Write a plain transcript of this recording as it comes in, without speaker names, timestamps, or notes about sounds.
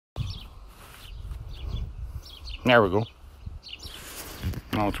There we go.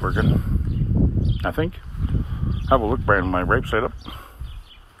 Now it's working, I think. Have a look, Brian, my right side up.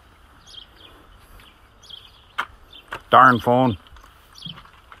 Darn phone.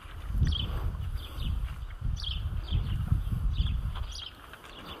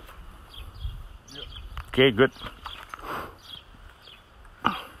 Okay, good.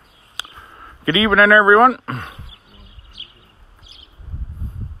 Good evening, everyone.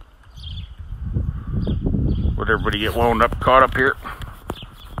 Would everybody get wound up, caught up here?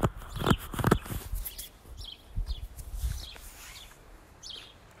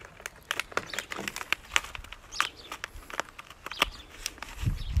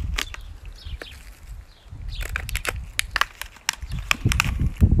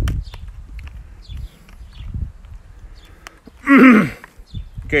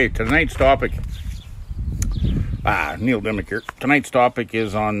 Okay, tonight's topic. Neil Dimmick here. Tonight's topic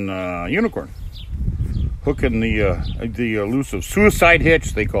is on unicorn. Hooking the elusive suicide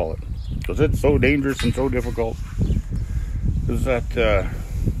hitch, they call it, because it's so dangerous and so difficult. Is that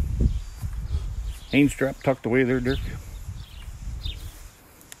chain strap tucked away there, Dirk?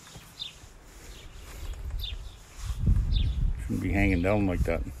 Shouldn't be hanging down like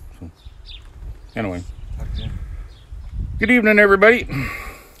that. So, anyway. Okay. Good evening, everybody.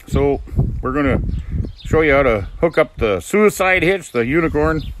 So we're gonna show you how to hook up the suicide hitch, the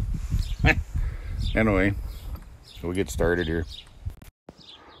unicorn. Anyway, so we get started here.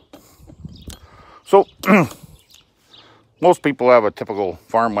 So most people have a typical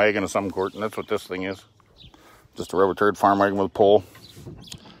farm wagon of some sort, and that's what this thing is. Just a rubber turd farm wagon with a pole.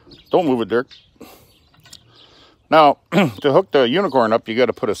 Don't move it, Dirk. Now, to hook the unicorn up, you got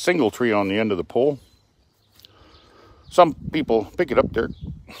to put a single tree on the end of the pole. Some people pick it up, Dirk.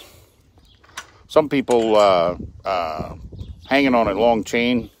 Some people hanging on a long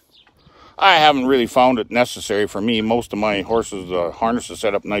chain. I haven't really found it necessary for me. Most of my horses' harness is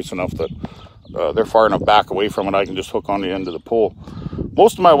set up nice enough that they're far enough back away from it I can just hook on the end of the pole.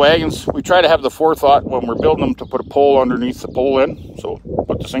 Most of my wagons, we try to have the forethought when we're building them to put a pole underneath the pole in. So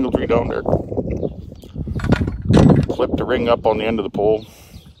put the single tree down there. Flip the ring up on the end of the pole.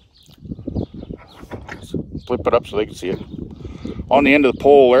 Flip it up so they can see it. On the end of the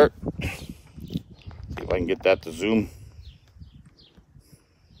pole there. See if I can get that to zoom.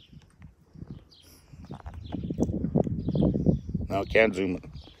 No, I can't zoom it.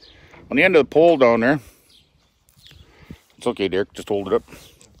 On the end of the pole down there. It's okay, Derek, just hold it up.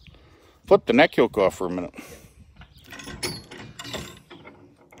 Flip the neck yoke off for a minute.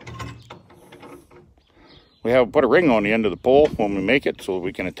 We have put a ring on the end of the pole when we make it so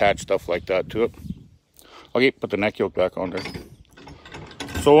we can attach stuff like that to it. Okay, put the neck yoke back on there.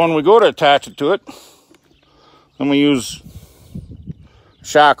 So when we go to attach it to it, then we use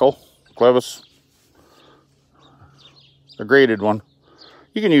shackle, clevis, a graded one.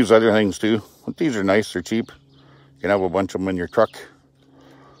 You can use other things too, but these are nice, they're cheap. You can have a bunch of them in your truck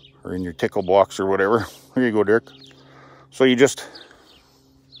or in your tickle box or whatever. Here you go, Dirk. So you just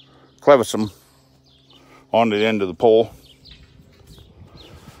clevis them onto the end of the pole.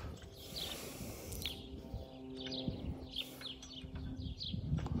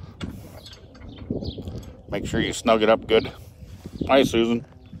 Make sure you snug it up good. Hi, Susan.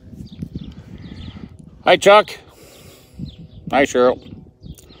 Hi, Chuck. Hi, Cheryl.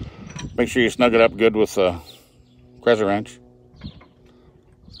 Make sure you snug it up good with Crescent wrench.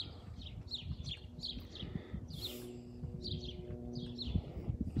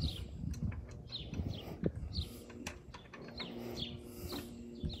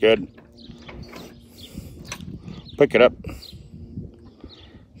 Good. Pick it up.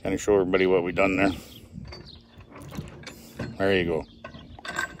 Kind of show everybody what we've done there. There you go.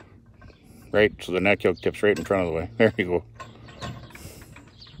 Right, so the neck yoke tips right in front of the way. There you go.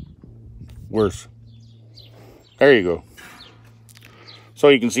 Worse. There you go. So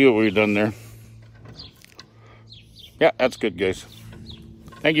you can see what we've done there. Yeah, that's good, guys.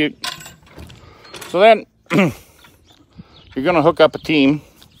 Thank you. So then, you're going to hook up a team,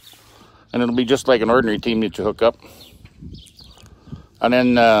 and it'll be just like an ordinary team that you hook up. And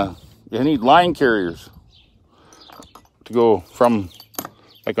then you need line carriers to go from,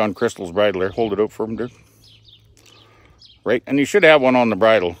 like on Crystal's bridle there. Hold it out for them, there. Right, and you should have one on the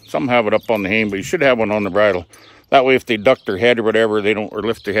bridle. Some have it up on the hame, but you should have one on the bridle. That way if they duck their head or whatever, they don't, or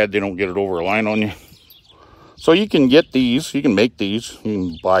lift their head, they don't get it over a line on you. So you can get these, you can make these, you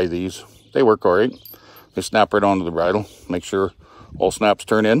can buy these. They work all right. They snap right onto the bridle. Make sure all snaps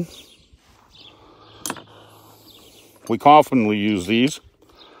turn in. We commonly use these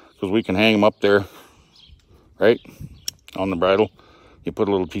because we can hang them up there, right, on the bridle. You put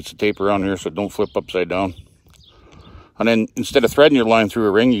a little piece of tape around here so it don't flip upside down. And then instead of threading your line through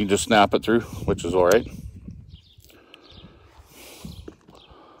a ring, you can just snap it through, which is all right.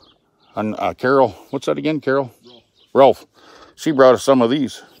 And Carol, what's that again, Carol? Ralph. She brought us some of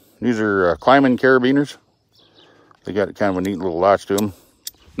these. These are climbing carabiners. They got kind of a neat little latch to them. And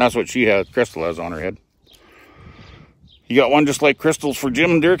that's what she has, Crystal has on her head. You got one just like Crystal's for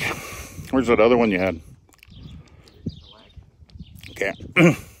Jim, Dirk? Where's that other one you had? Okay.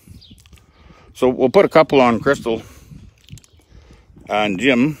 So we'll put a couple on Crystal and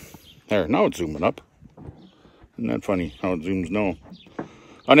Jim. There, now it's zooming up. Isn't that funny how it zooms now?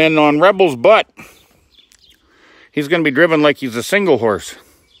 And then on Rebel's butt, he's going to be driven like he's a single horse.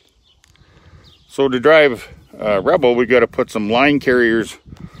 So to drive Rebel, we got to put some line carriers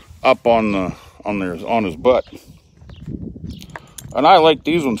up on his butt. And I like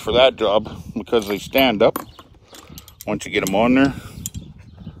these ones for that job because they stand up once you get them on there.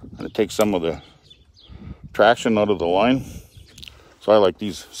 And it takes some of the traction out of the line. So I like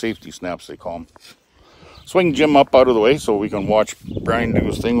these safety snaps, they call them. Swing Jim up out of the way so we can watch Brian do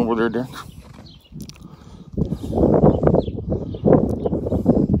his thing over there, Dirk.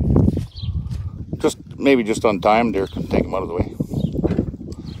 Maybe just on time, Dirk can take him out of the way.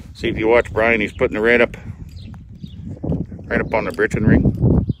 See, if you watch Brian, he's putting it right up on the britching ring.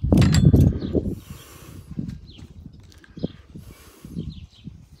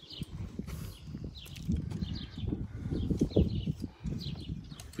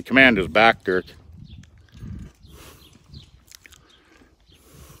 The command is back, Dirk.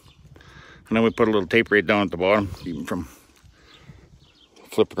 And then we put a little tape right down at the bottom, keep him from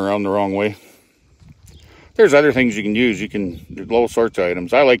flipping around the wrong way. There's other things you can use. There's all sorts of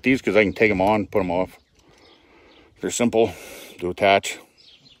items. I like these because I can take them on, put them off. They're simple to attach.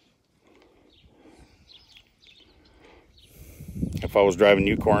 If I was driving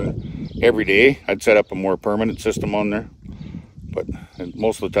Yukon every day, I'd set up a more permanent system on there. But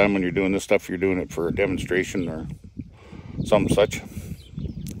most of the time when you're doing this stuff, you're doing it for a demonstration or some such.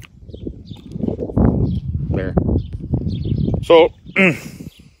 There. So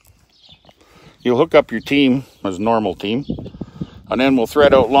you'll hook up your team as a normal team, and then we'll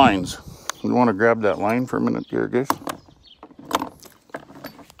thread out lines. You want to grab that line for a minute here, guys?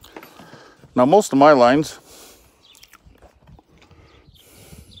 Now most of my lines,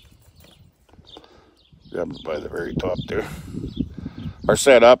 grab it by the very top there, are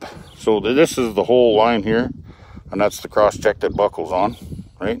set up so that this is the whole line here, and that's the cross check that buckles on,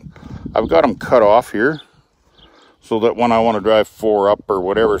 right? I've got them cut off here so that when I want to drive 4 up or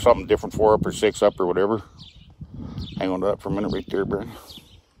whatever, something different, 4 up or 6 up or whatever. Hang on to that for a minute right there, Brian.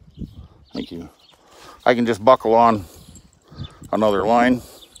 Thank you. I can just buckle on another line,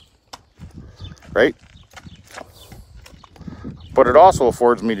 right? But it also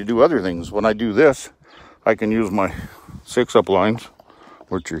affords me to do other things. When I do this, I can use my 6 up lines,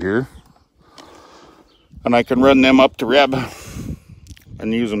 which are here, and I can run them up to Reb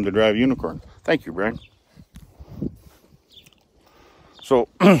and use them to drive Unicorn. Thank you, Brian. So,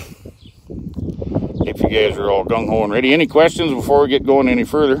 if you guys are all gung-ho and ready, any questions before we get going any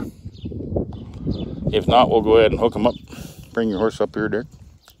further? If not, we'll go ahead and hook them up. Bring your horse up here, Dick.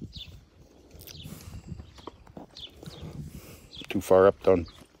 Too far up, done.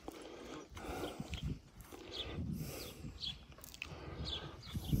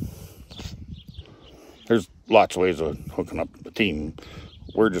 There's lots of ways of hooking up the team.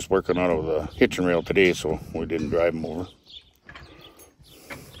 We're just working out of the hitching rail today, so we didn't drive them over.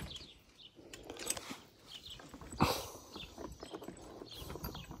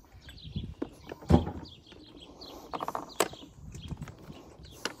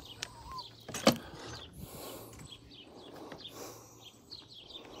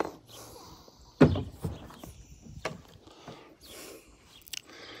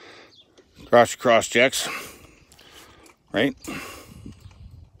 Cross checks, right?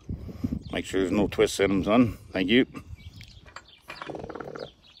 Make sure there's no twists in them, son. Thank you.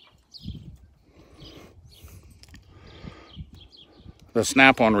 The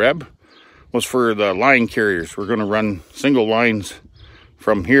snap-on Reb was for the line carriers. We're going to run single lines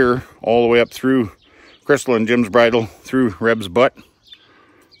from here all the way up through Crystal and Jim's bridle, through Reb's butt,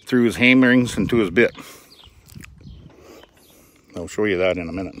 through his hammerings, and to his bit. I'll show you that in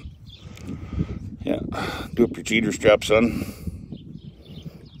a minute. Yeah, do up your cheater strap, son.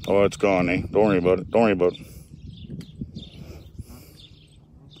 Oh, it's gone, eh? Don't worry about it. Don't worry about it.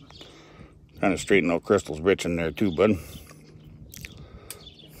 Kind of straighten out Crystal's britch in there too, bud.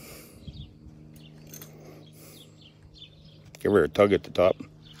 Give her a tug at the top.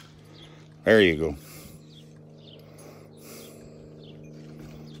 There you go.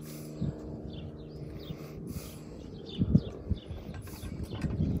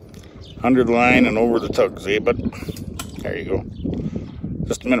 Under the line and over the tugs, eh, bud? There you go.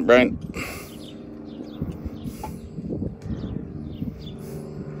 Just a minute, Brian.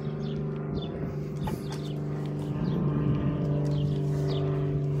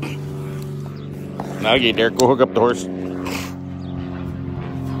 Now, okay, Derek, go hook up the horse.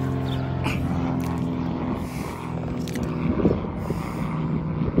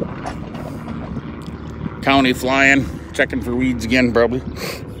 County flying, checking for weeds again, probably.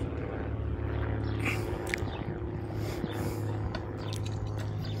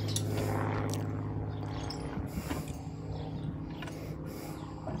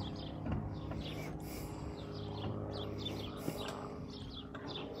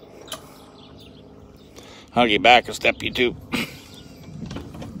 I'll get back a step, you two.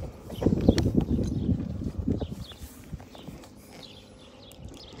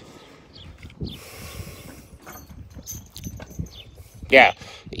 Yeah,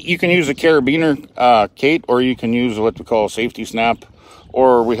 you can use a carabiner, Kate, or you can use what we call a safety snap,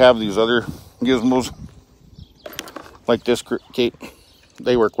 or we have these other gizmos like this, Kate.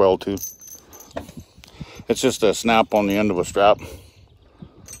 They work well too. It's just a snap on the end of a strap.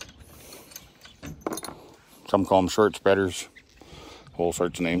 Some call them short spreaders, all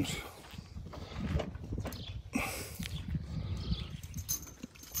sorts of names.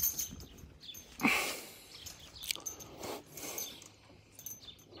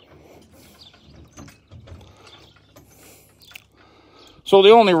 So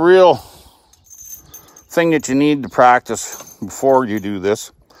the only real thing that you need to practice before you do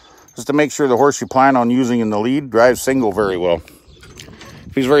this is to make sure the horse you plan on using in the lead drives single very well.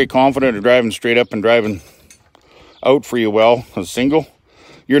 If he's very confident of driving straight up and driving out for you well as single,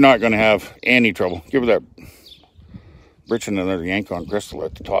 you're not going to have any trouble. Give her that britchin' another yank on Crystal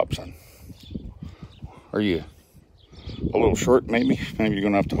at the top, son. Are you a little short, maybe? Maybe you're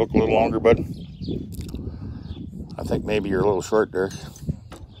going to have to hook a little longer, bud. I think maybe you're a little short, Derek.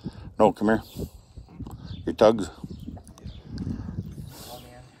 No, come here. Your tugs.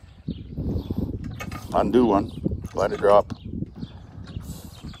 Undo one. Let it drop.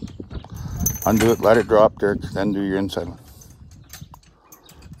 Undo it, let it drop, Derek. Then do your inside one.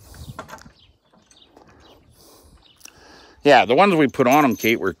 Yeah, the ones we put on them,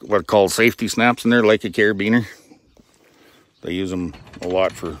 Kate, were what are called safety snaps, and they're like a carabiner. They use them a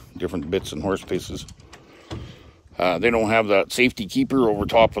lot for different bits and horse paces. They don't have that safety keeper over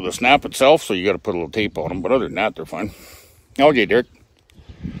top of the snap itself, so you got to put a little tape on them. But other than that, they're fine. Okay, Derek.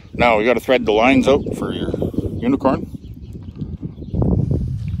 Now we got to thread the lines out for your unicorn.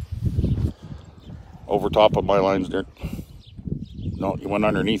 Over top of my lines, Derek. No, you went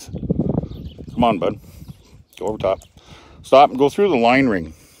underneath. Come on, bud. Go over top. Stop and go through the line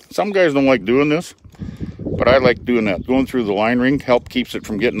ring. Some guys don't like doing this, but I like doing that. Going through the line ring keeps it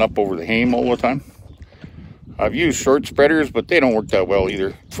from getting up over the hame all the time. I've used short spreaders, but they don't work that well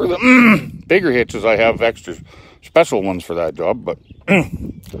either. For the bigger hitches, I have extra special ones for that job, but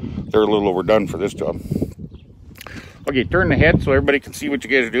they're a little overdone for this job. Okay, turn the head so everybody can see what you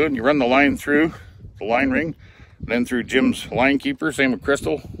guys are doing. You run the line through the line ring, then through Jim's line keeper. Same with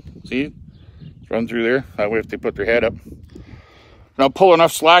Crystal. See? Run through there. That way if they put their head up. Now pull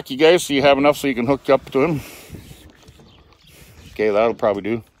enough slack, you guys, so you have enough so you can hook up to him. Okay, that'll probably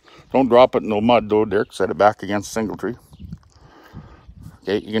do. Don't drop it in no mud though, Derek. Set it back against a single tree.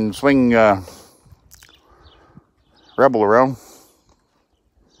 Okay, you can swing Rebel around.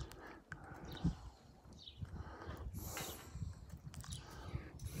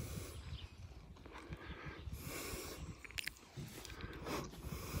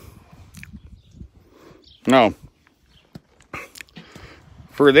 Now,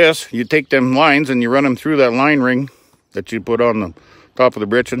 for this, you take them lines and you run them through that line ring that you put on the top of the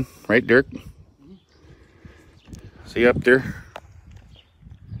britchin, right, Dirk? See up there?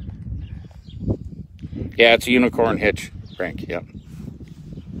 Yeah, it's a unicorn hitch, Frank, yep.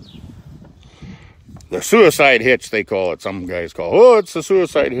 The suicide hitch, they call it. Some guys call it, oh, it's a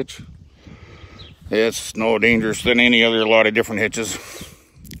suicide hitch. It's no dangerous than any other, a lot of different hitches.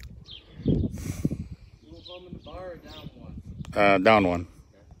 Down one.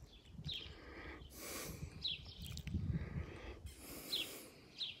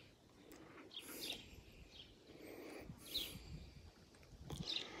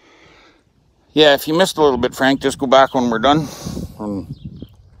 Yeah, if you missed a little bit, Frank, just go back when we're done.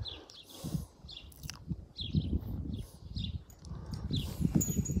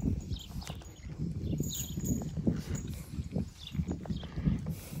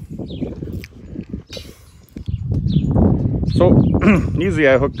 So, usually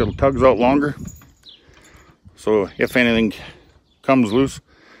I hook the tugs out longer. So if anything comes loose,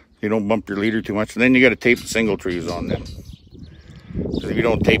 You don't bump your leader too much. And then you got to tape the single trees on them. Because if you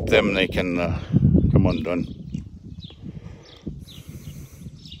don't tape them, they can come undone.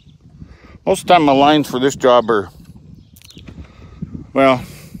 Most of the time my lines for this job are, well,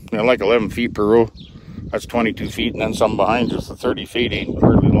 you know, like 11 feet per row. That's 22 feet, and then some behind just the 30 feet ain't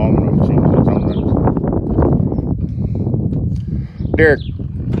hardly long enough. Derek,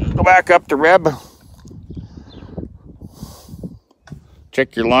 go back up to Reb.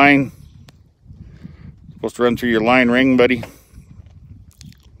 Check your line. Supposed to run through your line ring, buddy.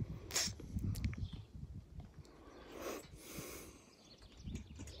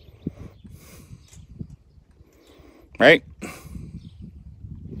 Right?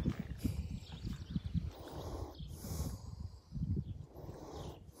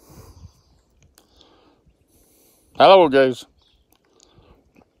 Hello, guys.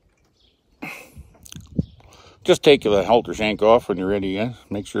 Just take the halter shank off when you're ready, yeah?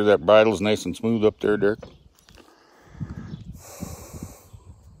 Make sure that bridle's nice and smooth up there, Dirk.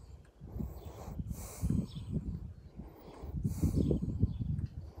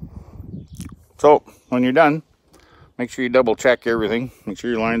 So, when you're done, make sure you double check everything. Make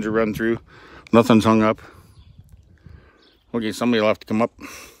sure your lines are run through. Nothing's hung up. Okay, somebody will have to come up.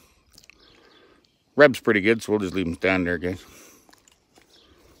 Reb's pretty good, so we'll just leave him stand there, guys.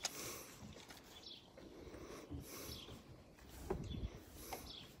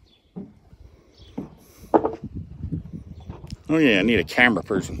 Oh yeah, I need a camera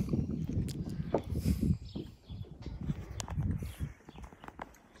person.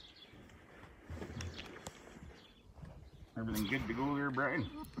 Everything good to go there, Brian?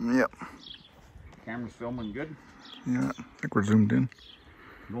 Yep. Camera's filming good? Yeah, I think we're zoomed in.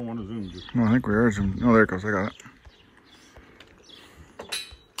 You don't want to zoom, just... No, I think we are zoomed. Oh, there it goes. I got it.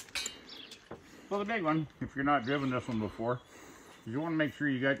 So the big one, if you're not driven this one before, is you want to make sure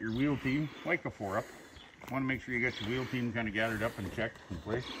you got your wheel team, like the 4-up. You want to make sure you got your wheel team kind of gathered up and checked in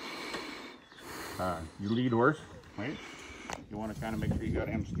place. Your lead horse, right? You want to kind of make sure you got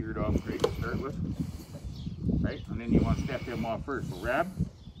him steered off straight to start with. Right? And then you want to step him off first. So Reb,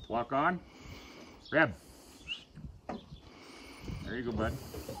 walk on. Reb. There you go, bud.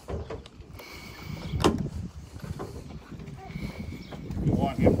 You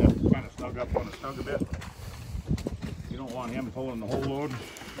want him to kind of snug up on the snug a bit. You don't want him pulling the whole load.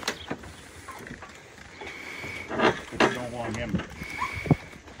 If you don't want him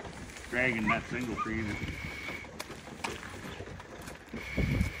dragging that single tree.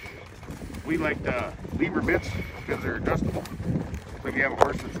 We like the lever bits because they're adjustable. So if you have a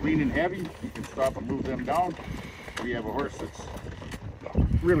horse that's lean and heavy, you can stop and move them down. If you have a horse that's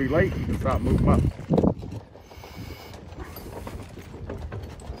really light, you can stop and move them up.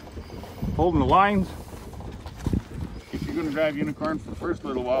 Holding the lines. If you're going to drive unicorn for the first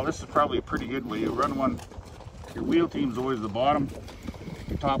little while, this is probably a pretty good way. You run one, your wheel team's always the bottom,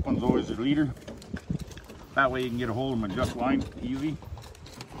 your top one's always your leader. That way you can get a hold of them and adjust lines easy.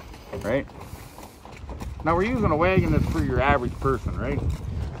 Right? Now we're using a wagon that's for your average person, right?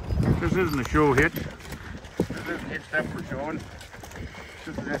 This isn't a show hitch. This isn't hitch that we're showing.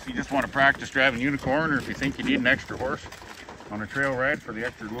 This is if you just want to practice driving unicorn, or if you think you need an extra horse on a trail ride for the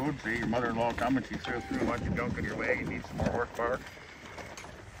extra load. Say your mother-in-law comes and she throws through a bunch of junk in your wagon, needs some more horsepower.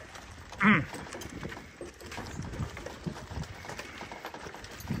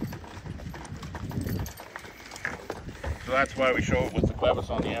 So that's why we show it with the clevis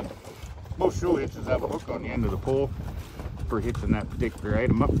on the end. Most show hitches have a hook on the end of the pole for hitching that particular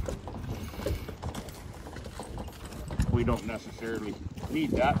item up. We don't necessarily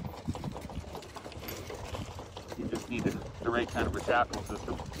need that. You just need the right kind of a shackle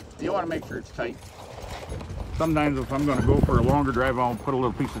system. You want to make sure it's tight. Sometimes if I'm going to go for a longer drive, I'll put a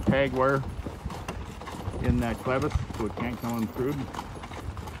little piece of tag wire in that clevis so it can't come unscrewed.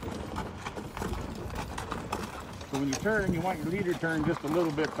 So when you turn, you want your leader turn just a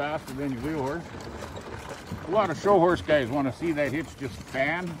little bit faster than your wheel horse. A lot of show horse guys want to see that hitch just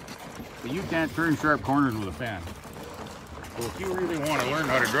fan, but you can't turn sharp corners with a fan. So if you really want to learn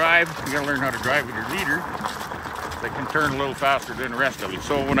how to drive, you got to learn how to drive with your leader that can turn a little faster than the rest of you.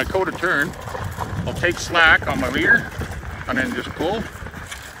 So when I go to turn, I'll take slack on my leader and then just pull,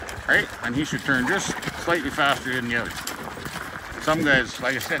 right? And he should turn just slightly faster than the others. Some guys,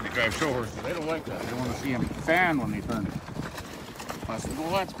 like I said, that drive show horses, they don't like that. They want to see him fan when they turn it. I said, well,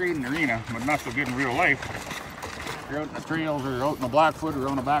 that's great in the arena, but not so good in real life. If you're out in the trails or out in the Blackfoot or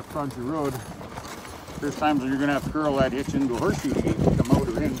on a back country road, there's times when you're going to have to curl that hitch into a horseshoe gate to come out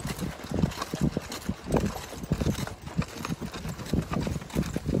or in.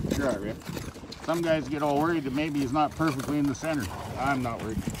 You're all right, Rip. Some guys get all worried that maybe he's not perfectly in the center. I'm not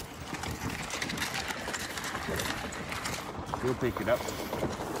worried. He'll pick it up.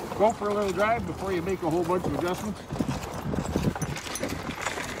 Go for a little drive before you make a whole bunch of adjustments.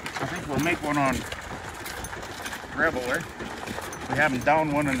 I think we'll make one on Rebel there. We haven't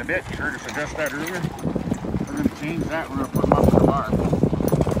down one in the bit. You heard us adjust that earlier. We're going to change that. We're going to put them up in the bar.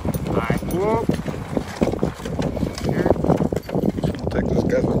 Alright, whoop. Here. I'll take this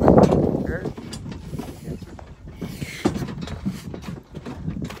guy with me. Here.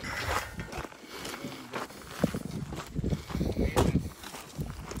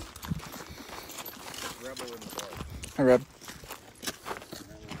 Rebel in the bar. Hi, Reb.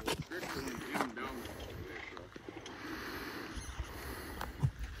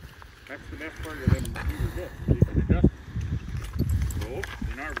 That's the best part of them feeder bits. You can adjust them. So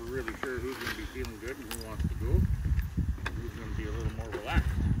you're not really sure who's going to be feeling good and who wants to go, and who's going to be a little more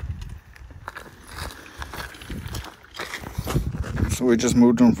relaxed. So we just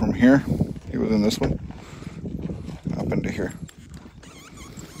moved him from here. He was in this one. Up into here.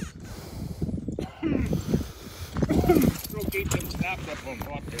 Still keep them snapped up on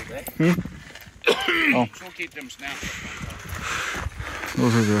top there, right? Oh. Still keep them snapped up on top.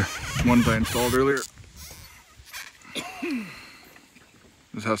 Those are the ones I installed earlier.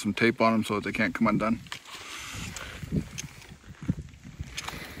 Just have some tape on them so that they can't come undone.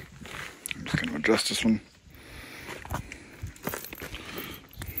 I'm just going to adjust this one.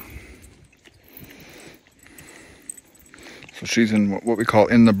 So she's in what we call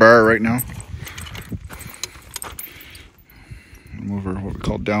in the bar right now. Move her what we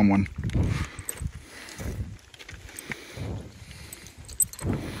call down one.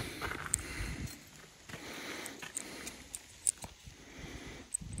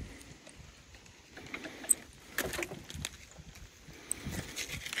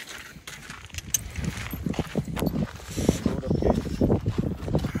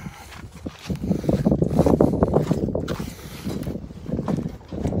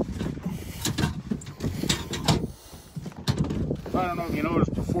 I don't know if you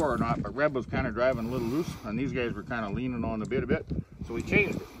noticed before or not, but Reb was kind of driving a little loose, and these guys were kind of leaning on the bit a bit. So we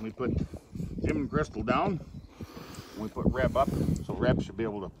changed it. We put Jim and Crystal down, and we put Reb up, so Reb should be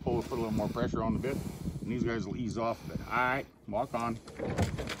able to put a little more pressure on the bit, and these guys will ease off a bit. All right, walk on.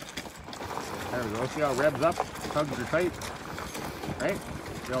 There we go. See how Reb's up? Tugs are tight. Right?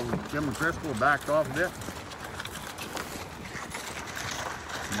 See how Jim and Crystal backed off a bit?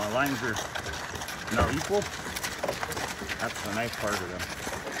 My lines are now equal. That's the nice part of them.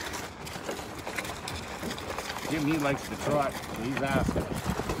 Jim, he likes to trot, so he's asking.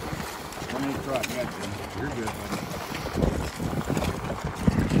 Don't ain't trot yet, Jim. You're good, buddy.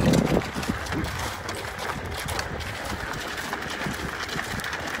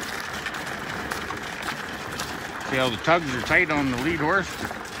 See how the tugs are tight on the lead horse?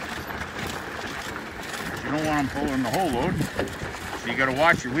 You don't want them pulling the whole load, so you got to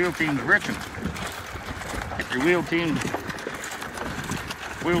watch your wheel team's britching. If your wheel team's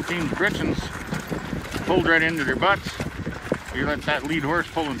britchings pulled right into their butts, you let that lead horse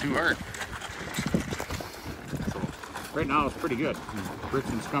pulling too hard. So right now it's pretty good.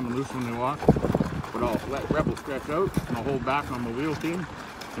 Britching's coming loose when they walk, but I'll let Rebel stretch out and I'll hold back on the wheel team,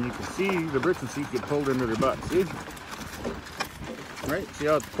 and you can see the britching seat get pulled into their butt. See? Right? See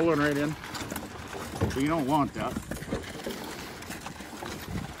how it's pulling right in? So you don't want that.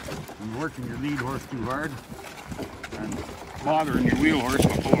 You're working your lead horse too hard and bothering your wheel horse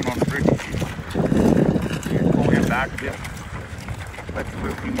by pulling on the britching seat. You pull him back a bit, let the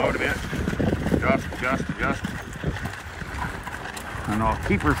wheel team out a bit, adjust. And I'll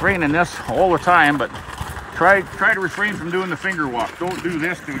keep refraining this all the time, but try to refrain from doing the finger walk. Don't do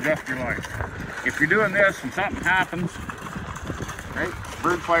this to adjust your line. If you're doing this and something happens, right,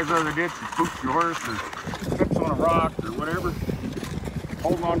 bird flies out of the ditch and spooks your horse or trips on a rock or whatever,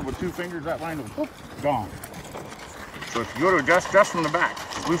 hold on with two fingers, that line will whoop, gone. So if you go to adjust, just from the back,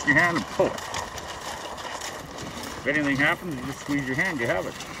 loosen your hand and pull it. If anything happens, you just squeeze your hand, you have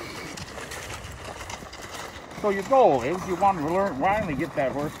it. So your goal is you want to finally get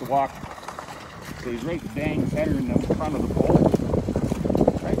that horse to walk so he's right bang center in the front of the pole.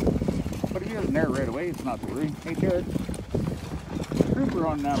 Right? But he isn't there right away, it's not to worry. Hey Jared, the trooper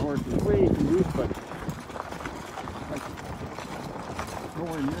on that horse is way too loose, but like,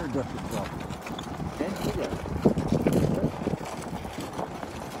 nowhere near adjust itself. Okay, you got it.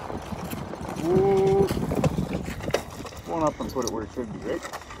 Whoa. Going up and put it where it should be, right?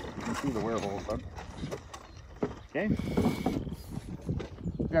 You can see the wear hole, bud. Okay?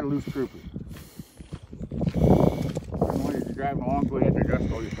 You got a loose trooper. While you're driving along, go ahead and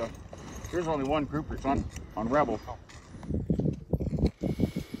adjust all your stuff. There's only one trooper, son, on Rebel.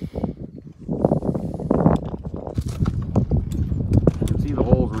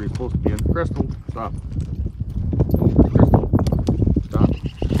 Stop. Stop.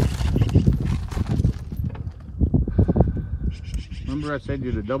 Remember I said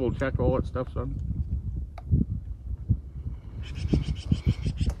you to double check all that stuff, son?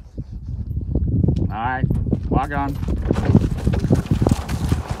 Alright, log on.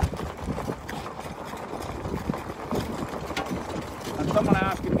 And someone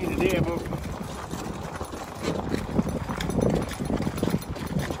asking me today about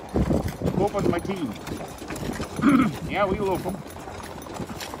open my team. Yeah, we lope them.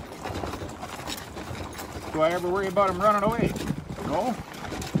 Do I ever worry about them running away? No.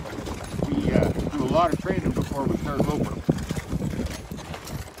 We do a lot of training before we start loping them.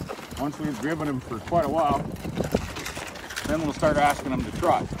 Once we've driven them for quite a while, then we'll start asking them to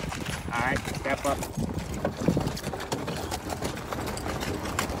trot. Alright, step up.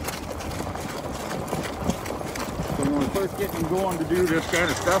 So when we first get them going to do this kind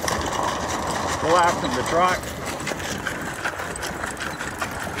of stuff, we'll ask them to trot.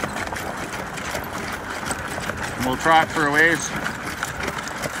 And we'll trot for a ways.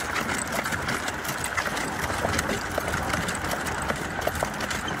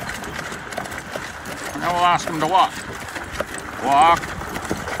 And then we'll ask them to walk. Walk.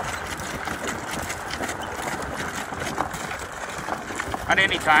 At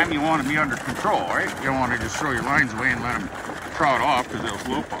any time you want to be under control, right? You don't want to just throw your lines away and let them trot off because they'll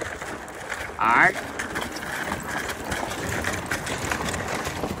slope off. Alright.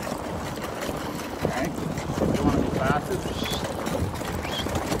 Okay. You want to go faster?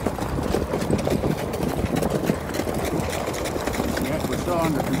 Yeah, we're still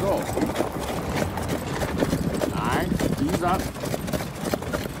under control. Alright, ease up.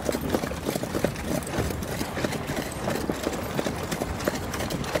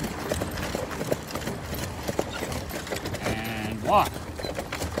 And walk.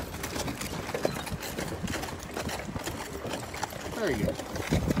 Very good.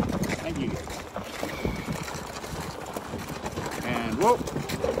 Thank you. And whoop.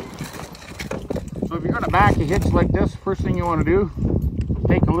 So if you're going to back a hitch like this, first thing you want to do,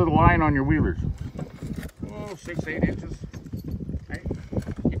 take a little line on your wheelers. Oh, 6-8 inches. Right?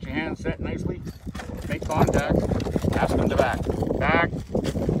 Get your hands set nicely. Make contact. Ask them to back. Back.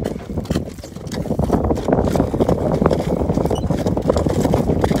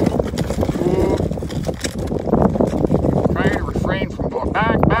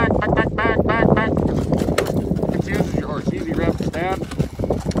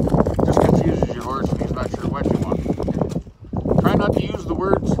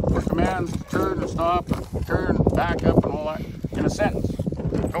 Turn and stop, and turn, back up, and all that in a sentence.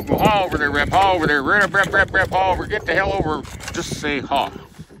 Don't go haul over there, rep, haul over there, rep, haul over, get the hell over. Just say haul.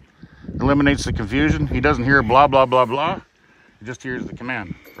 Eliminates the confusion. He doesn't hear blah, blah, blah, blah. He just hears the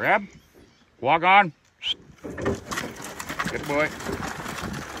command. Grab, walk on. Good boy.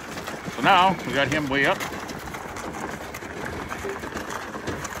 So now we got him way up.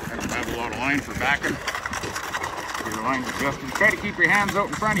 I don't have a lot of line for backing. Get the line adjusted. Try to keep your hands out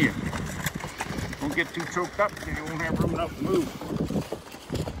in front of you. Don't get too choked up because you won't have room enough to move.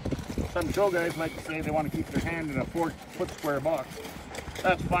 Some show guys like to say they want to keep their hand in a 4-foot square box.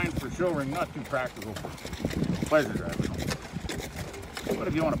 That's fine for show ring, not too practical for pleasure driving. But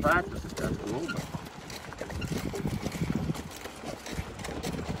if you want to practice it, that's cool.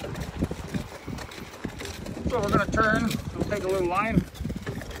 But so we're going to turn. We'll take a little line.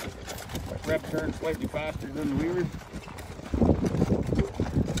 Rep turn slightly faster than the wheeler.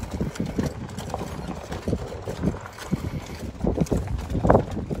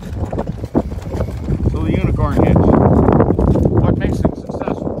 So the unicorn hitch. What makes it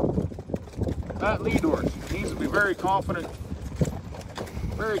successful? That lead horse needs to be very confident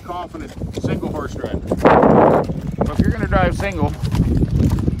single horse driver. So if you're going to drive single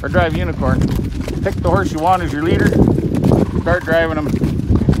or drive unicorn, pick the horse you want as your leader. Start driving them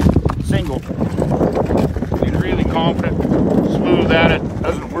single. He's really confident, smooth at it,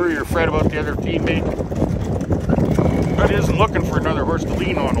 doesn't worry or fret about the other teammate, but isn't looking for another horse to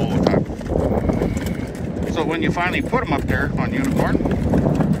lean on all the time. So when you finally put him up there on unicorn,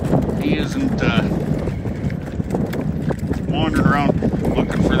 he isn't wandering around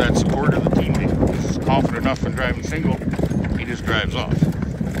looking for that support of the teammate. He's confident enough in driving single, he just drives off.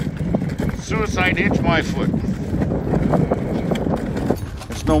 Suicide hitch my foot.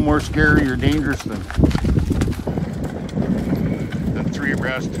 It's no more scary or dangerous than 3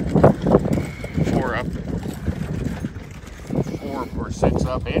 abreast, 4 up, 4 or 6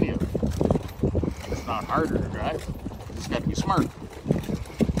 up, any of it. It's not harder to drive, you just got to be smart.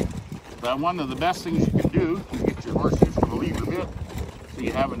 But one of the best things you can do is get your horse used to the lever bit so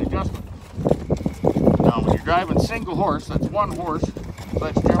you have an adjustment. Now, when you're driving single horse, that's one horse. So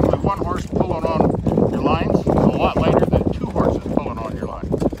that's generally one horse pulling on your lines. It's a lot lighter than two horses pulling on your line.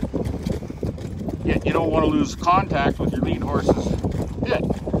 Yet you don't want to lose contact with your lead horse's bit. You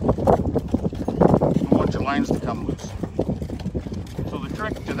don't want your lines to come loose. So the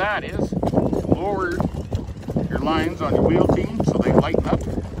trick to that is lower your lines on your wheel team so they lighten up.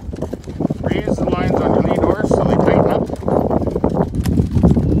 Raise the lines on your lead horse so they tighten up.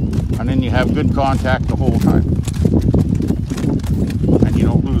 And then you have good contact the whole time. And you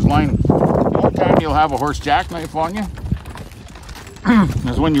don't lose line. The only time you'll have a horse jackknife on you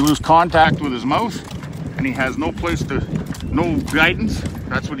is when you lose contact with his mouth and he has no place to, no guidance.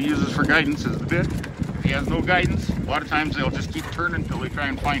 That's what he uses for guidance, is the bit. If he has no guidance, a lot of times they'll just keep turning until they try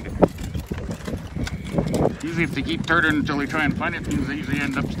and find it. Usually if they keep turning until they try and find it, means they usually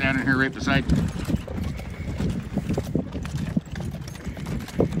end up standing here right beside you.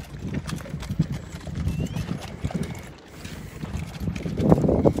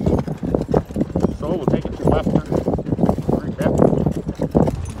 So we'll take it to left turn. Right back.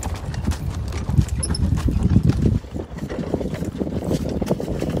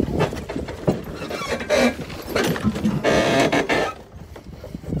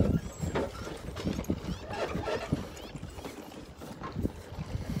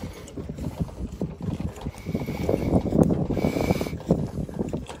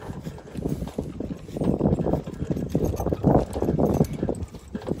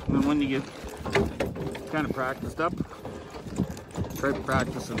 When you get kind of practiced up, try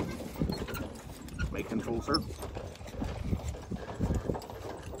practicing making full circles.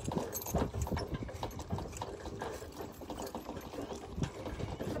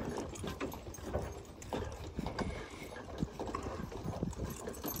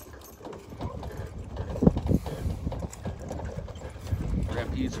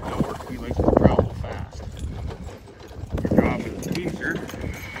 Trapeze don't work. He likes to travel fast. Your job as a teacher,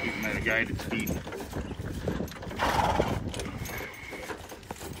 even at a guided speed.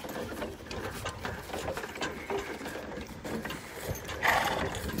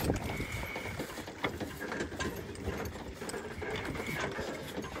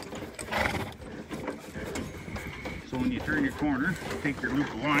 So when you turn your corner, take your loop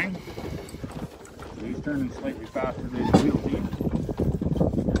of line. So he's turning slightly faster than the wheel team.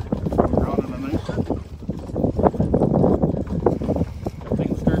 We're running a nice circle. If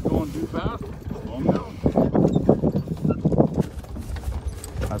things start going too fast, slow them down.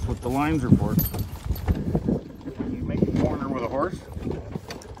 That's what the lines are for. When you make a corner with a horse,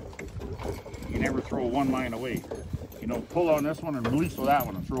 you never throw one line away. You don't pull on this one and release with that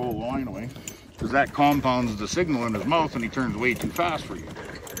one and throw a line away, because that compounds the signal in his mouth and he turns way too fast for you.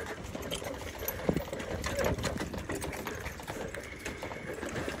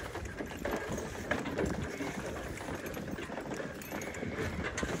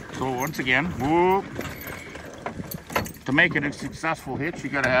 So once again, whoop, to make it a successful hitch, you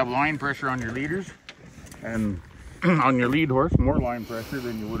got to have line pressure on your leaders and on your lead horse, more line pressure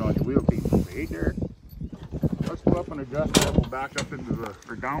than you would on your wheel team. Hey Derek, let's go up and adjust that. We'll back up into the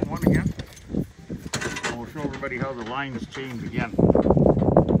down one again. And we'll show everybody how the lines change again.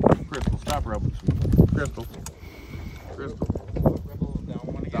 Crystal, stop rubbing. Crystal. Crystal. Down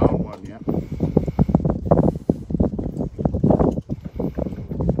one again. Down one, yeah.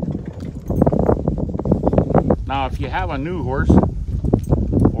 Now, if you have a new horse,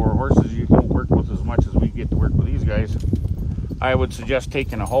 or horses you don't work with as much as we get to work with these guys, I would suggest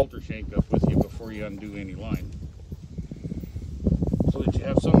taking a halter shank up with you before you undo any line, so that you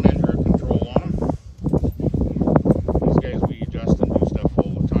have some measure of control on them. These guys we adjust and do stuff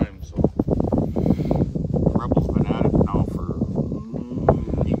all the time, so Rebel's been at it now for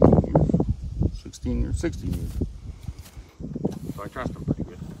 18 years, 16 years, 16 years, so I trust him pretty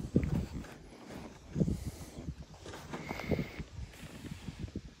good.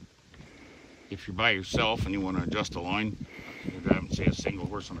 If you're by yourself and you want to adjust a line, you're driving, say, a single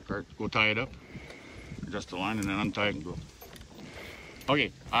horse on a cart, go tie it up, adjust the line, and then untie it and go.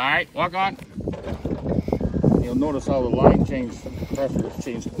 Okay, all right, walk on. You'll notice how the line change, pressure has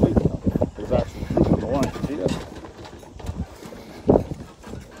changed completely now. There's actually proof in the line, see that?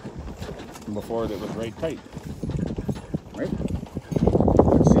 And before it was right tight, right?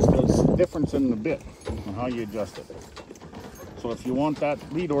 It's just a difference in the bit and how you adjust it. So if you want that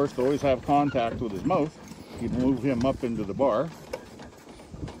lead horse to always have contact with his mouth, you'd move him up into the bar.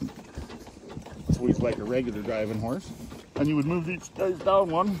 So he's like a regular driving horse. And you would move these guys down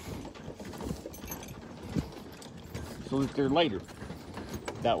one so that they're lighter.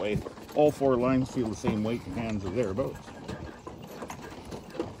 That way, all four lines feel the same weight and hands or thereabouts.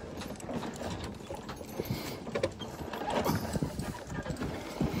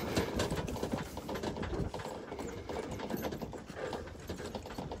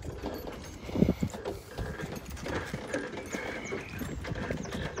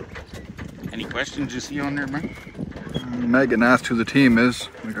 questions you see on there, man? Megan asked who the team is.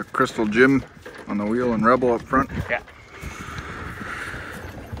 We got Crystal Jim on the wheel and Rebel up front. Yeah.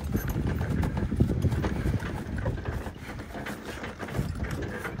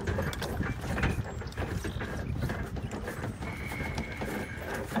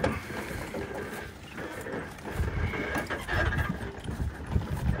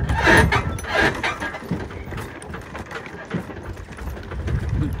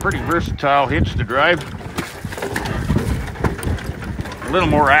 Pretty versatile hitch to drive. A little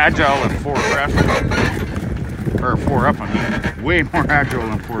more agile than 4 breath, or 4 up. I mean, way more agile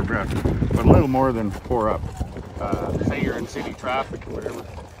than 4 breath, but a little more than 4 up. Say you're in city traffic or whatever,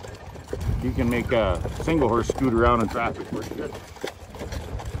 you can make a single horse scoot around in traffic pretty good.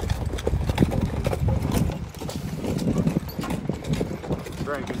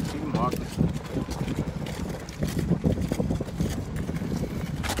 Try and get see them walking.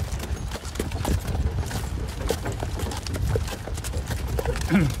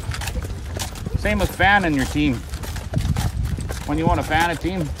 Same with fanning your team. When you want to fan a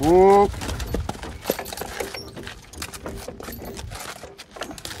team, whoop,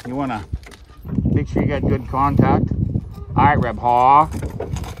 you want to make sure you got good contact. All right, Reb, haw,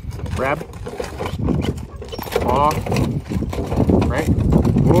 Reb, haw, right,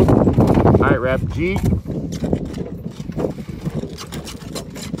 whoop. All right, Reb, G.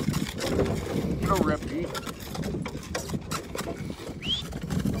 Get over, Reb, G.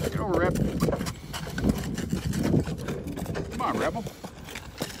 Get over, Reb. Come on, Rebel.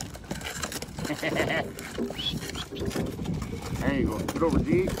 There you go. Get over,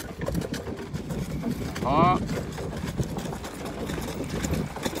 G.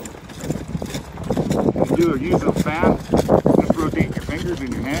 Use a fan. Just rotate your fingers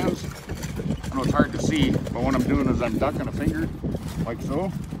in your hands. I know it's hard to see, but what I'm doing is I'm ducking a finger, like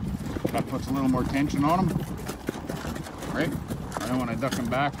so. That puts a little more tension on them. Right? And then when I duck them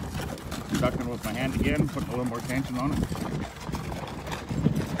back, I'm ducking with my hand again, putting a little more tension on it.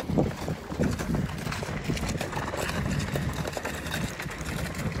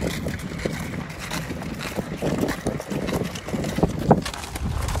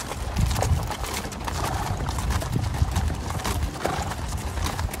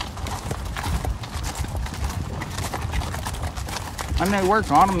 When they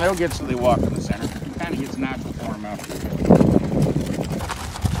work on them, they'll get so they walk in the center. It kind of gets natural for them after a bit.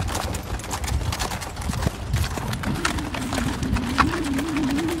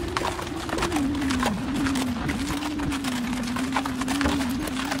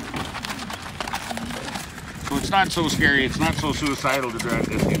 So it's not so scary, it's not so suicidal to drive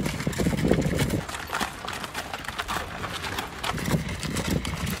this hitch.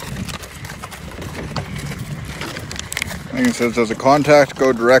 Megan says, does the contact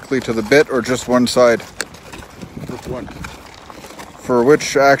go directly to the bit or just one side? Just one. For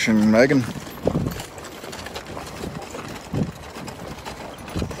which action, Megan?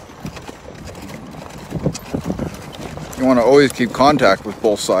 You want to always keep contact with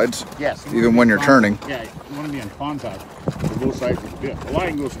both sides. Yes. Even when you're turning. Yeah, you want to be in contact with both sides of the bit. The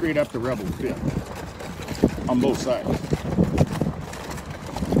line goes straight up the Rebel's bit on both sides.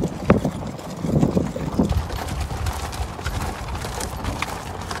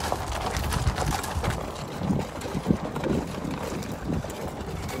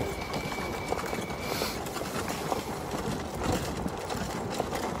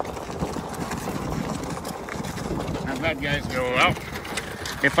 I've had guys go, well,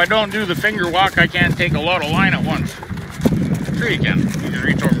 if I don't do the finger walk, I can't take a lot of line at once. Sure you can. You just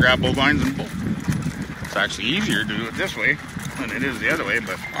reach over and grab both lines and pull. It's actually easier to do it this way than it is the other way,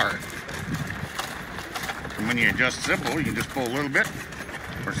 but hard. And when you adjust simple, you can just pull a little bit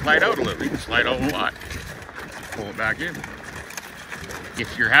or slide out a little. You can slide out a lot. Pull it back in.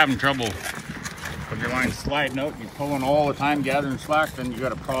 If you're having trouble with your line sliding out, you're pulling all the time, gathering slack, then you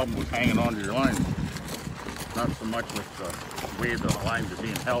got a problem with hanging onto your line. Not so much with the way the lines are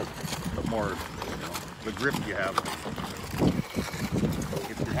being held, but more, the grip you have.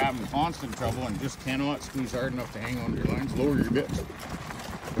 If you're having constant trouble and just cannot squeeze hard enough to hang on to your lines, lower your bits.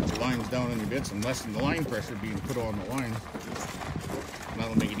 Put your lines down on your bits and lessen the line pressure being put on the line. And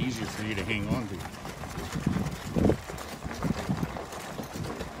that'll make it easier for you to hang on to.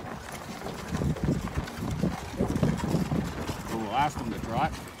 So we'll ask them to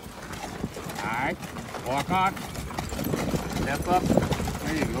trot. Alright, walk on, step up,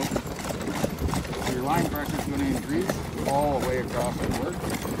 there you go. So your line pressure is going to increase all the way across the board.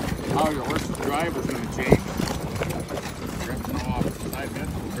 How your horse's drive is going to change. Drifting off the side bit,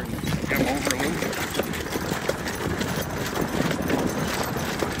 we'll bring him over a little.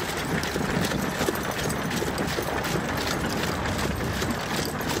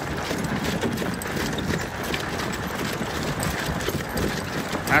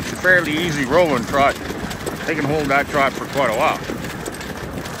 That's a fairly easy rolling trot. They can hold that trot for quite a while.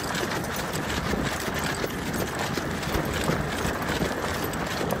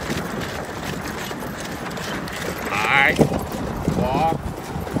 Alright, walk.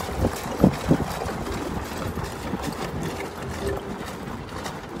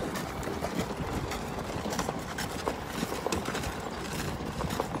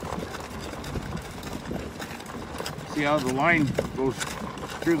 See how the line goes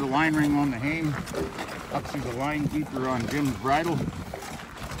through the line ring on the hame, up through the line keeper on Jim's bridle,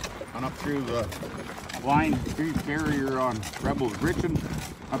 and up through the line carrier on Rebel's breeching,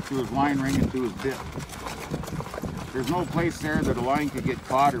 up through his line ring and to his bit. There's no place there that a line could get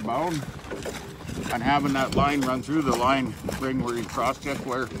caught or bound, and having that line run through the line ring where you cross-check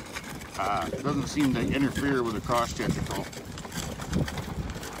where doesn't seem to interfere with the cross-check at all.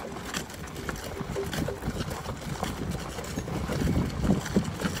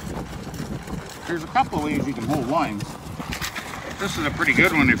 There's a couple of ways you can hold lines. This is a pretty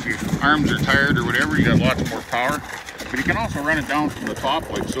good one if your arms are tired or whatever, you got lots more power. But you can also run it down from the top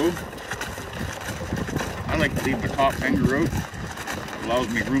like so. I like to leave the top finger out. It allows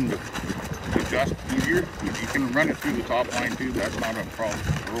me room to adjust easier. You can run it through the top line too, that's not a problem,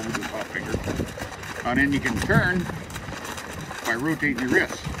 or over the top finger. And then you can turn by rotating your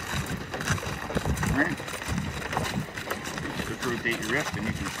wrist. Right? Just rotate your wrist and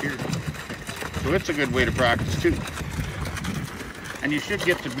you can steer. So it's a good way to practice too. And you should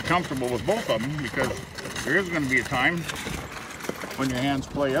get to be comfortable with both of them, because there is going to be a time when your hands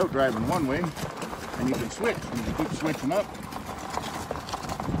play out driving one way and you can switch. And you keep switching up.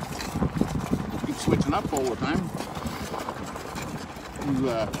 Keep switching up all the time.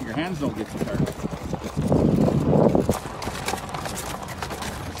 Your hands don't get too tired.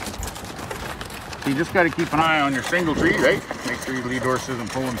 So you just got to keep an eye on your single tree, right? Make sure your lead horse isn't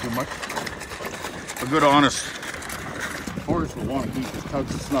pulling too much. A good honest horse will want to keep his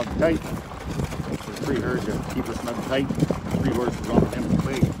tugs snug tight. It's pretty hard to keep it snug tight. 3 horses on an empty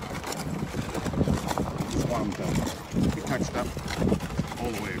leg. You just want them to be touched up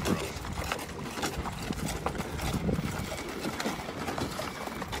all the way across.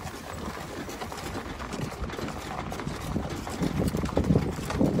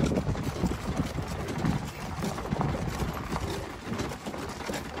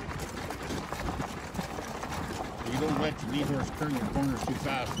 Don't let your lead horse turn your corners too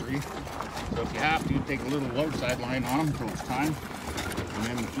fast for you. So if you have to, take a little outside line on them until it's time, and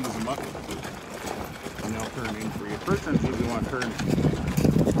then fuse them up, and they'll turn in for you. First ones usually want to turn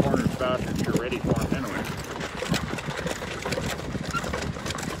corners faster than you're ready for them anyway.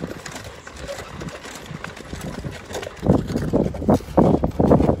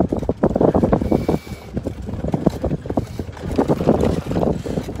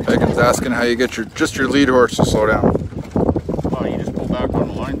 Megan's asking how you get just your lead horse to slow down. Well, you just pull back on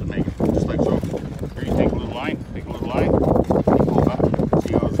the line to make it, just like so. Here you take a little line, and you pull back.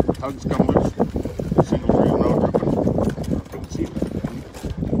 See how the tugs come loose? The single tree now dropping. You can see it.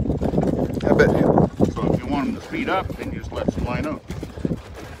 I bet you. So if you want them to speed up, then you just let them line out.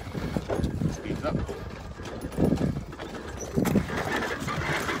 It speeds up.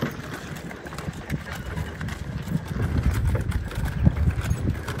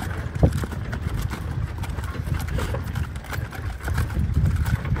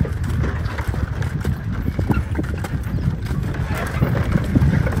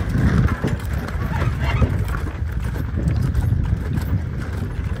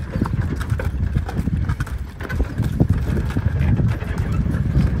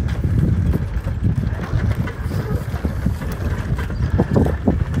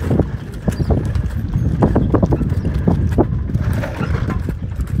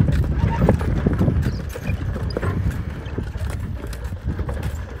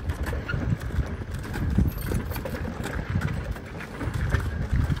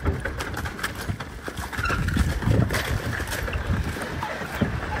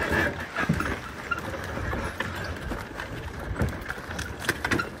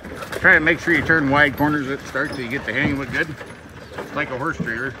 Try to make sure you turn wide corners at the start so you get the hang of it good. It's like a horse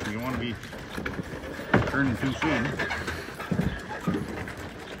trailer. You don't want to be turning too soon.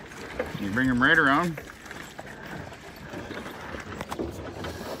 You bring them right around.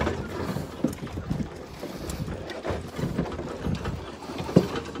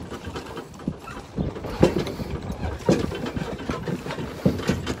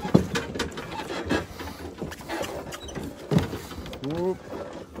 Whoop.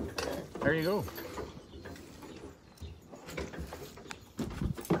 There you go.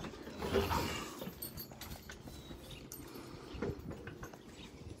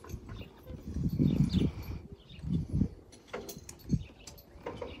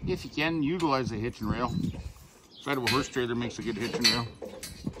 if you can, utilize a hitch and rail. Side of a horse trailer makes a good hitch and rail.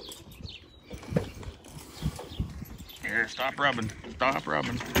 Here, stop rubbing. Stop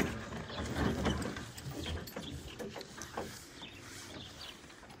rubbing.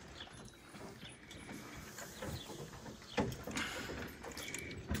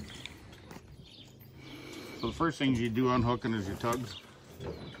 So the first things you do unhooking is your tugs.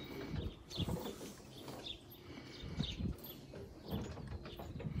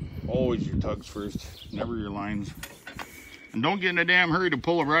 Always your tugs first, never your lines. And don't get in a damn hurry to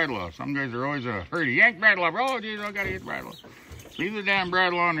pull a bridle off. Some guys are always in a hurry to yank bridle off. Oh geez, I gotta get the bridle off. Leave the damn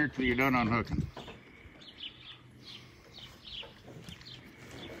bridle on there till you're done unhooking.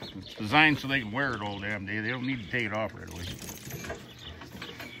 It's designed so they can wear it all damn day. They don't need to take it off right away.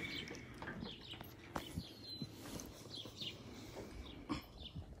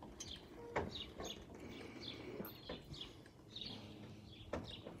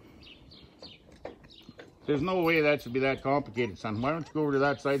 There's no way that should be that complicated, son. Why don't you go over to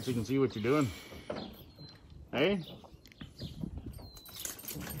that side so you can see what you're doing? Hey?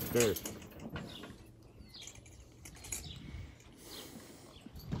 There.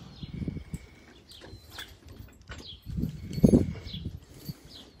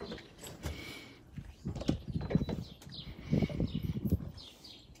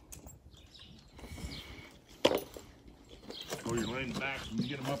 Pull your lines back and you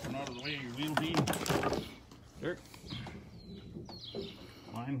get them up and out of the way of your wheel beam. There.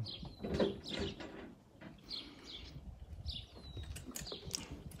 Line.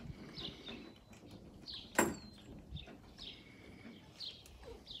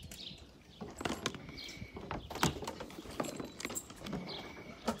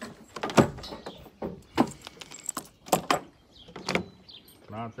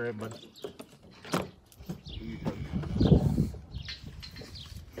 No, that's right, bud.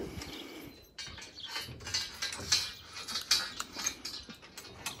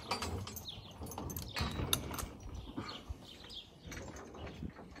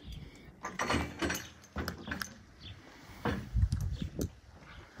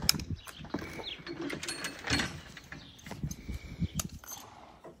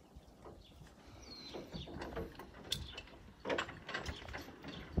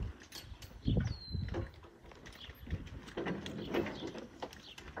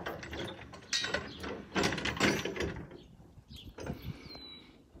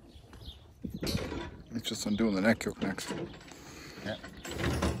 It's just undoing the neck yoke next. Yeah.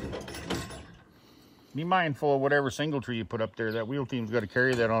 Be mindful of whatever single tree you put up there. That wheel team's got to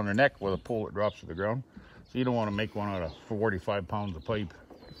carry that on their neck with a pull that drops to the ground. So you don't want to make one out of 45 pounds of pipe.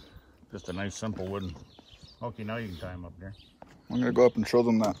 Just a nice simple wooden. Okay, now you can tie them up there. I'm gonna go up and show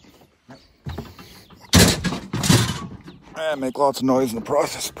them that. Yep. I make lots of noise in the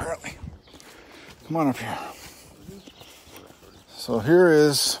process apparently. Come on up here. So here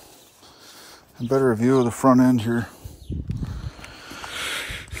is a better view of the front end here.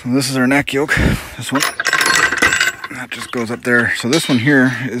 So this is our neck yoke. This one. That just goes up there. So this one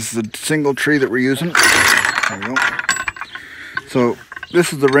here is the single tree that we're using. There we go. So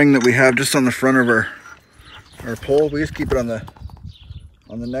this is the ring that we have just on the front of our pole. We just keep it on the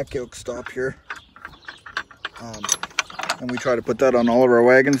neck yoke stop here. And we try to put that on all of our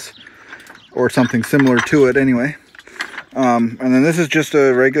wagons or something similar to it anyway. And then this is just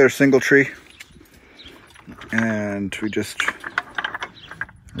a regular single tree. And we just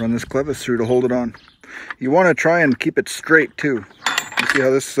run this clevis through to hold it on. You want to try and keep it straight too. You see how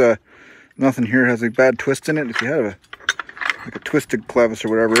this nothing here has a bad twist in it? If you have like a twisted clevis or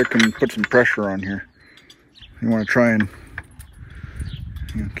whatever, it can put some pressure on here. You want to try and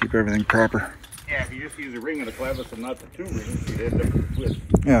keep everything proper. Yeah, if you just use a ring of the clevis and not the two rings, you'd end up with a twist.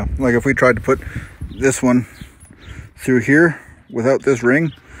 Yeah, like if we tried to put this one through here without this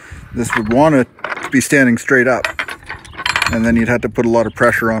ring, this would want to be standing straight up. And then you'd have to put a lot of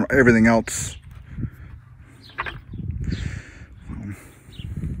pressure on everything else.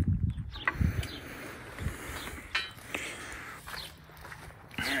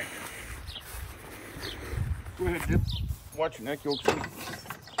 Alright. Go ahead, Dip. Watch your neck yoke. Keep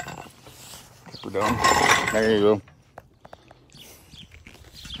her down. There you go.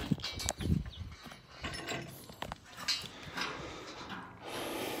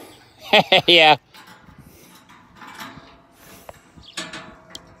 Yeah.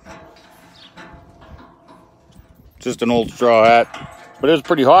 Just an old straw hat. But it was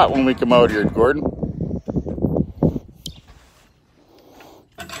pretty hot when we come out here, Gordon.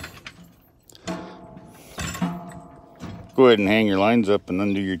 Go ahead and hang your lines up and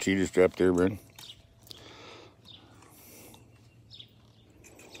undo your cheetah strap there, Brad.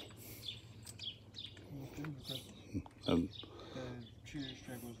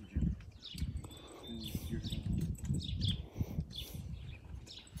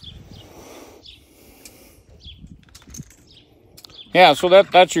 Yeah, so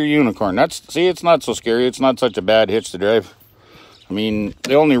that's your unicorn. See, it's not so scary. It's not such a bad hitch to drive. I mean,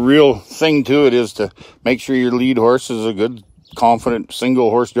 the only real thing to it is to make sure your lead horse is a good, confident, single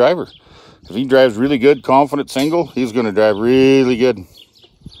horse driver. If he drives really good, confident single, he's going to drive really good.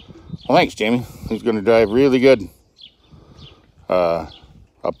 Well, thanks, Jamie. He's going to drive really good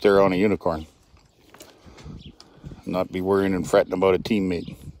up there on a unicorn. Not be worrying and fretting about a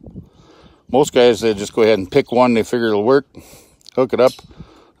teammate. Most guys, they just go ahead and pick one they figure it'll work, hook it up.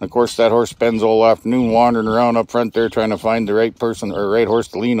 And of course, that horse spends all afternoon wandering around up front there trying to find the right person or right horse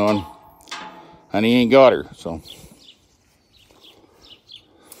to lean on. And he ain't got her, so.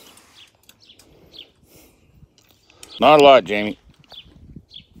 Not a lot, Jamie.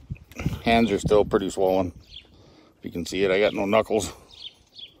 Hands are still pretty swollen. If you can see it, I got no knuckles.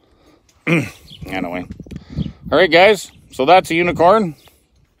 Anyway. All right, guys. So that's a unicorn.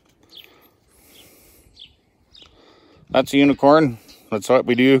 That's a unicorn. That's what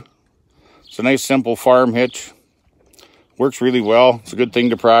we do. It's a nice, simple farm hitch. Works really well. It's a good thing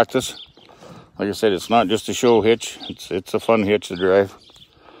to practice. Like I said, it's not just a show hitch. It's a fun hitch to drive.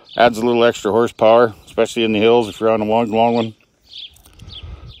 Adds a little extra horsepower, especially in the hills if you're on a long one.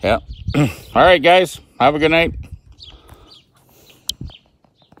 Yeah. All right, guys. Have a good night.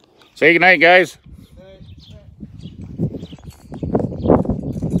 Say good night, guys.